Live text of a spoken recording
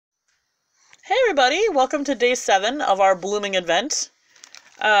Hey everybody, welcome to day 7 of our blooming event.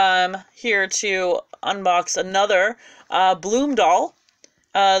 Here to unbox another Blume doll.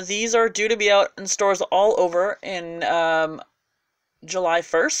 These are due to be out in stores all over in July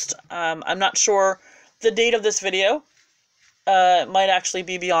 1st. I'm not sure the date of this video. It might actually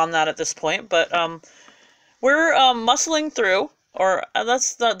be beyond that at this point, but we're muscling through, or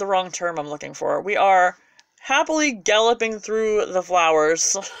that's not the wrong term I'm looking for. We are happily galloping through the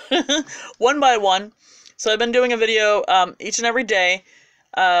flowers one by one. So I've been doing a video each and every day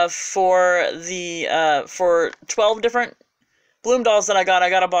for 12 different Blume dolls that I got. I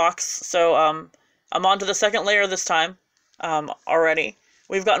got a box, so I'm on to the second layer this time already.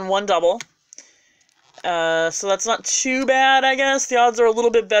 We've gotten one double, so that's not too bad, I guess. The odds are a little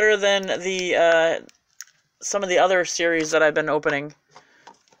bit better than the some of the other series that I've been opening.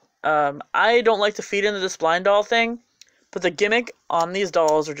 I don't like to feed into this blind doll thing, but the gimmick on these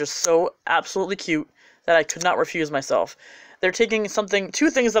dolls are just so absolutely cute that I could not refuse myself. They're taking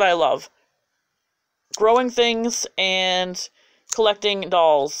two things that I love: growing things and collecting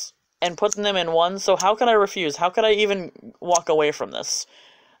dolls, and putting them in one. So how could I refuse? How could I even walk away from this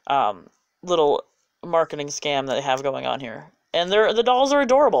little marketing scam that they have going on here? And the dolls are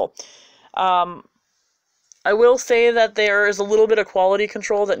adorable. I will say that there is a little bit of quality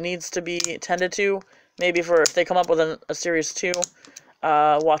control that needs to be tended to. Maybe if they come up with a series 2,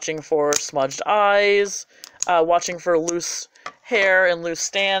 watching for smudged eyes, watching for loose hair and loose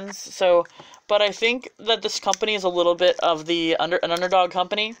stands. So, but I think that this company is a little bit of an underdog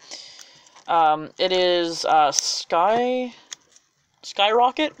company. It is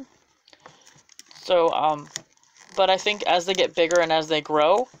Skyrocket. So, but I think as they get bigger and as they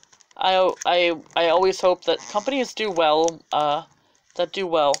grow, I always hope that companies do well,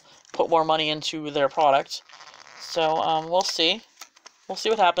 put more money into their product. So, we'll see. We'll see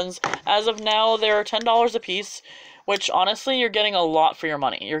what happens. As of now, they're $10 a piece, which, honestly, you're getting a lot for your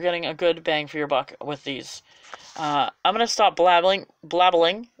money. You're getting a good bang for your buck with these. I'm gonna stop blabbling.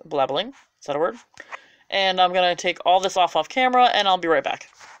 Is that a word? And I'm gonna take all this off camera, and I'll be right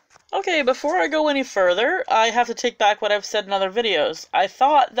back. Okay, before I go any further, I have to take back what I've said in other videos. I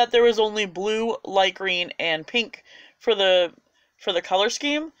thought that there was only blue, light green, and pink for the color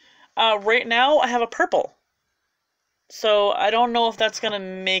scheme. Right now, I have a purple. So, I don't know if that's going to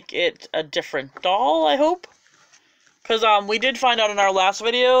make it a different doll, I hope. Because we did find out in our last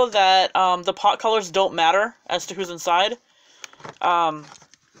video that the pot colors don't matter as to who's inside.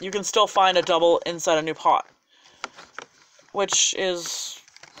 You can still find a double inside a new pot. Which is,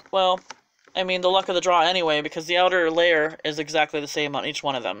 well, I mean, the luck of the draw anyway, because the outer layer is exactly the same on each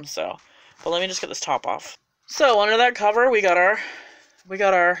one of them, so. But let me just get this top off. So, under that cover, we got our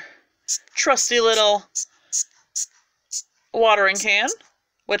trusty little watering can,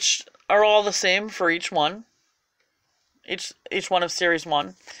 which are all the same for each one. Each one of Series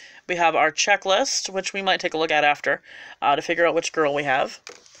 1. We have our checklist, which we might take a look at after, to figure out which girl we have.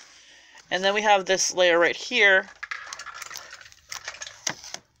 And then we have this layer right here.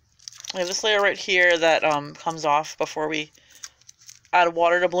 We have this layer right here that comes off before we add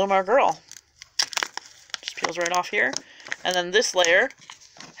water to bloom our girl. Just peels right off here. And then this layer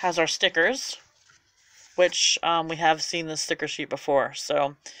has our stickers, which we have seen the sticker sheet before.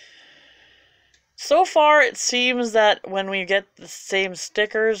 So far it seems that when we get the same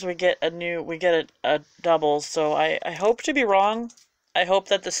stickers, we get a double. So I hope to be wrong. I hope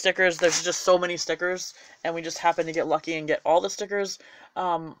that the stickers, there's just so many stickers, and we just happen to get lucky and get all the stickers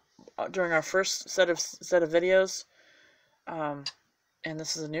during our first set of videos. And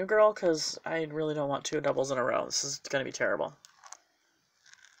this is a new girl, because I really don't want 2 doubles in a row. This is going to be terrible.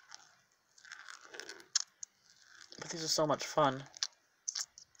 But these are so much fun.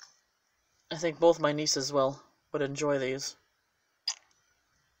 I think both my nieces would enjoy these.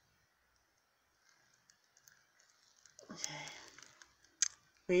 Okay.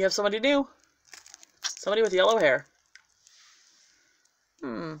 We have somebody new. Somebody with yellow hair.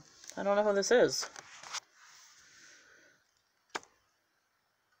 I don't know who this is.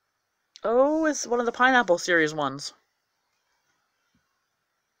 Oh, it's one of the Pineapple series ones.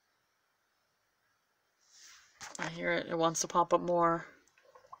 I hear it. It wants to pop up more.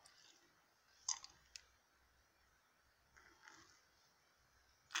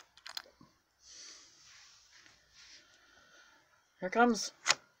 Here it comes.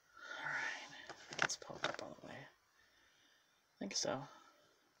 Alright. Let's poke up all the way. I think so.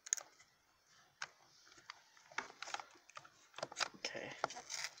 Okay.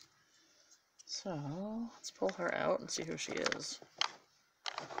 So, let's pull her out and see who she is.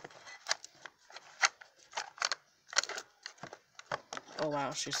 Oh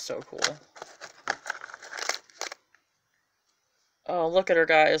wow, she's so cool. Oh, look at her,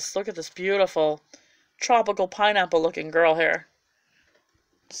 guys. Look at this beautiful tropical pineapple looking girl here.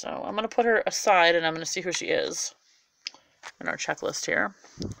 So I'm going to put her aside and I'm going to see who she is in our checklist here.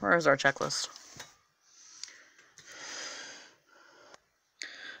 Where is our checklist?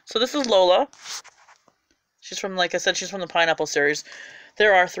 So this is Lola. She's from, like I said, she's from the pineapple series.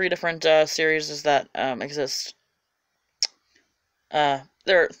 There are 3 different series that exist.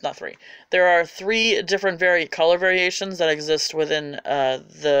 Not 3. There are 3 different color variations that exist within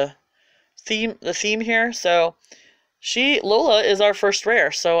the theme here. So Lola is our first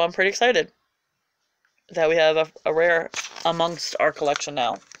rare, so I'm pretty excited that we have a rare amongst our collection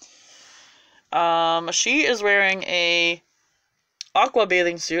now. She is wearing a aqua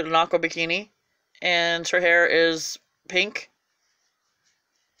bathing suit, an aqua bikini, and her hair is pink,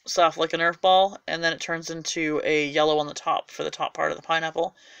 soft like a Nerf ball, and then it turns into a yellow on the top for the top part of the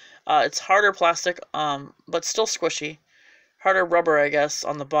pineapple. It's harder plastic, but still squishy. Harder rubber, I guess,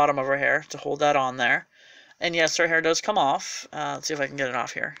 on the bottom of her hair to hold that on there. And yes, her hair does come off. Let's see if I can get it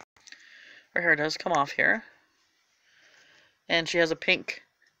off here. Her hair does come off here. And she has a pink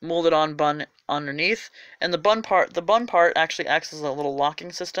molded on bun underneath. And the bun part actually acts as a little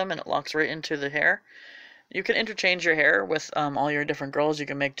locking system, and it locks right into the hair. You can interchange your hair with all your different girls. You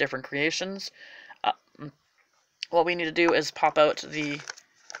can make different creations. What we need to do is pop out the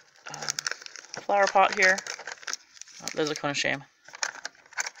flower pot here. Oh, there's a cone of shame.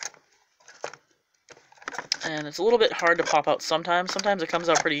 And it's a little bit hard to pop out sometimes. Sometimes it comes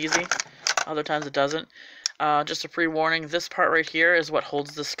out pretty easy. Other times it doesn't. Just a pre-warning, this part right here is what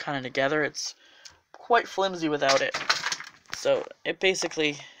holds this kind of together. It's quite flimsy without it. So it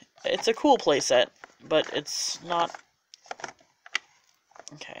basically, it's a cool playset, but it's not...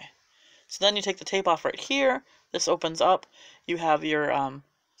 Okay. So then you take the tape off right here. This opens up. You have your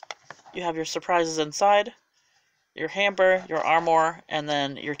surprises inside, your hamper, your armoire, and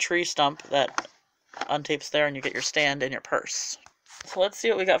then your tree stump that untapes there, and you get your stand and your purse. So let's see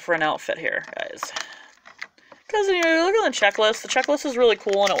what we got for an outfit here, guys. Because, you know, look at the checklist. The checklist is really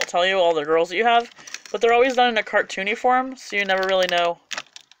cool, and it will tell you all the girls that you have. But they're always done in a cartoony form, so you never really know.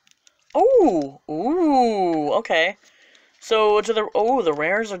 Oh! Ooh! Okay. So, the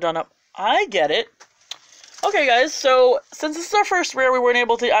rares are done up. I get it. Okay, guys, so, since this is our first rare, we weren't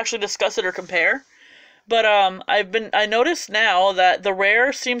able to actually discuss it or compare. But, I noticed now that the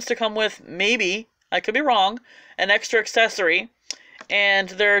rare seems to come with, maybe, I could be wrong, an extra accessory. And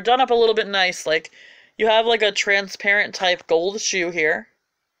they're done up a little bit nice, like... You have like a transparent type gold shoe here.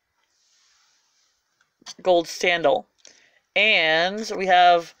 Gold sandal. And we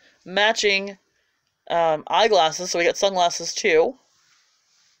have matching eyeglasses, so we got sunglasses too.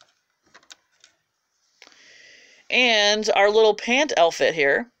 And our little pant outfit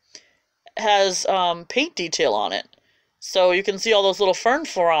here has paint detail on it. So you can see all those little fern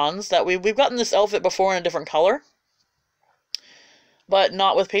florons that we've gotten this outfit before in a different color. But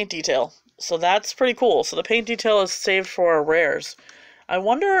not with paint detail. So that's pretty cool. So the paint detail is saved for our rares. I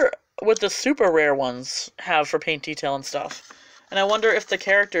wonder what the super rare ones have for paint detail and stuff. And I wonder if the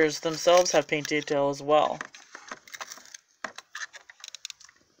characters themselves have paint detail as well.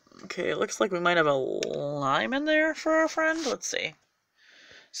 Okay, it looks like we might have a lime in there for our friend. Let's see.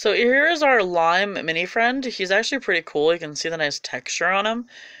 So here is our lime mini friend. He's actually pretty cool. You can see the nice texture on him.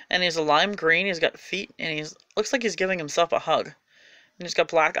 And he's a lime green. He's got feet, and looks like he's giving himself a hug. And he's got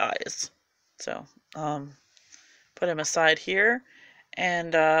black eyes. So, put him aside here,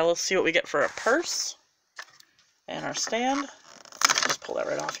 and let's see what we get for a purse, and our stand. Just pull that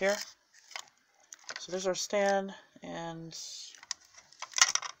right off here. So there's our stand, and,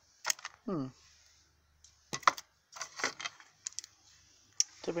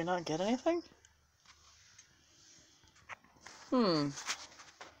 Did we not get anything?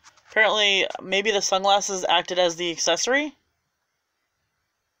 Apparently, maybe the sunglasses acted as the accessory?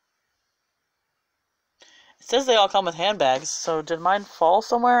 It says they all come with handbags, so did mine fall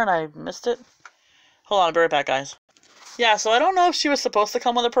somewhere and I missed it? Hold on, I'll be right back, guys. Yeah, so I don't know if she was supposed to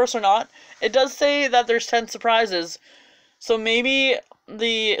come with a purse or not. It does say that there's 10 surprises, so maybe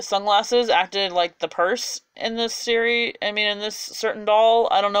the sunglasses acted like the purse in this series, in this certain doll.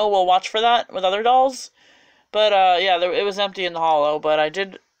 I don't know, we'll watch for that with other dolls. But, yeah, it was empty in the holo, but I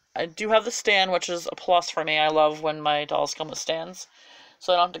do have the stand, which is a plus for me. I love when my dolls come with stands.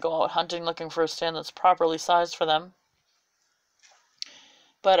 So I don't have to go out hunting looking for a stand that's properly sized for them.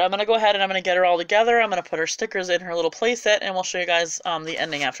 But I'm going to go ahead and I'm going to get her all together. I'm going to put her stickers in her little playset, and we'll show you guys the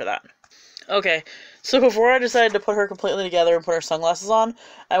ending after that. Okay, so before I decided to put her completely together and put her sunglasses on,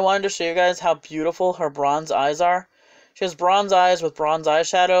 I wanted to show you guys how beautiful her bronze eyes are. She has bronze eyes with bronze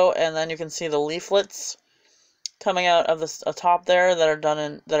eyeshadow, and then you can see the leaflets coming out of this top there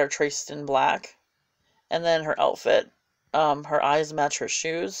that are traced in black, and then her outfit. Her eyes match her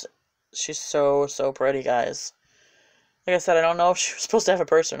shoes. She's so pretty, guys. Like I said, I don't know if she was supposed to have a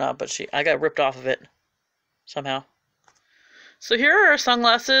purse or not, but I got ripped off of it somehow. So here are her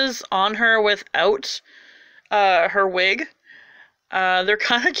sunglasses on her without her wig. They're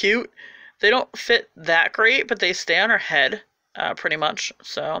kind of cute. They don't fit that great, but they stay on her head pretty much.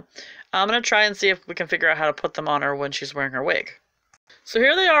 So I'm going to try and see if we can figure out how to put them on her when she's wearing her wig. So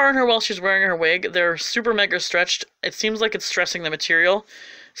here they are on her while she's wearing her wig. They're super mega stretched. It seems like it's stressing the material.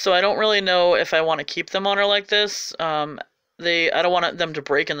 So I don't really know if I want to keep them on her like this. I don't want them to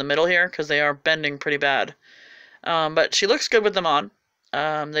break in the middle here because they are bending pretty bad. But she looks good with them on.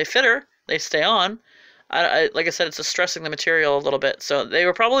 They fit her. They stay on. Like I said, it's stressing the material a little bit. So they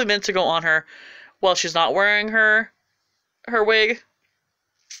were probably meant to go on her while she's not wearing her wig.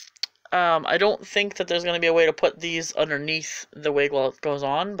 I don't think that there's going to be a way to put these underneath the wig while it goes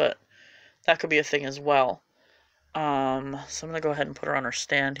on, but that could be a thing as well. So I'm going to go ahead and put her on her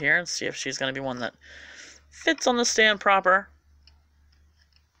stand here and see if she's going to be one that fits on the stand proper.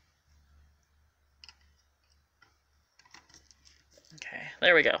 Okay,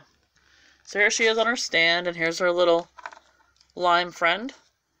 there we go. So here she is on her stand, and here's her little lime friend.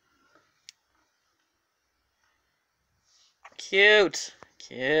 Cute.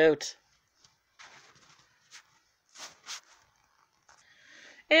 Cute.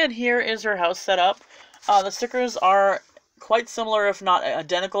 And here is her house set up. The stickers are quite similar, if not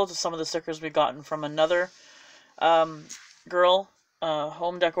identical, to some of the stickers we've gotten from another girl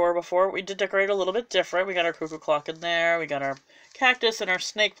home decor before. We did decorate a little bit different. We got our cuckoo clock in there. We got our cactus and our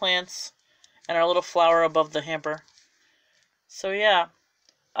snake plants and our little flower above the hamper. So yeah.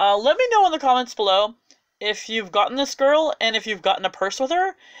 Let me know in the comments below if you've gotten this girl and if you've gotten a purse with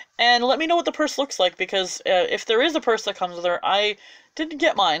her. And let me know what the purse looks like, because if there is a purse that comes with her, I didn't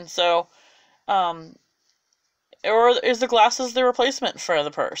get mine. So, or is the glasses the replacement for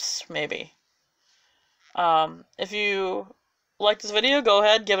the purse? Maybe. If you like this video, go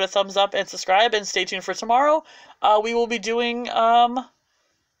ahead, give it a thumbs up and subscribe, and stay tuned for tomorrow. We will be doing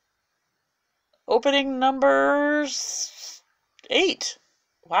opening numbers 8.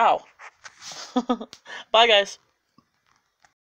 Wow. Bye, guys.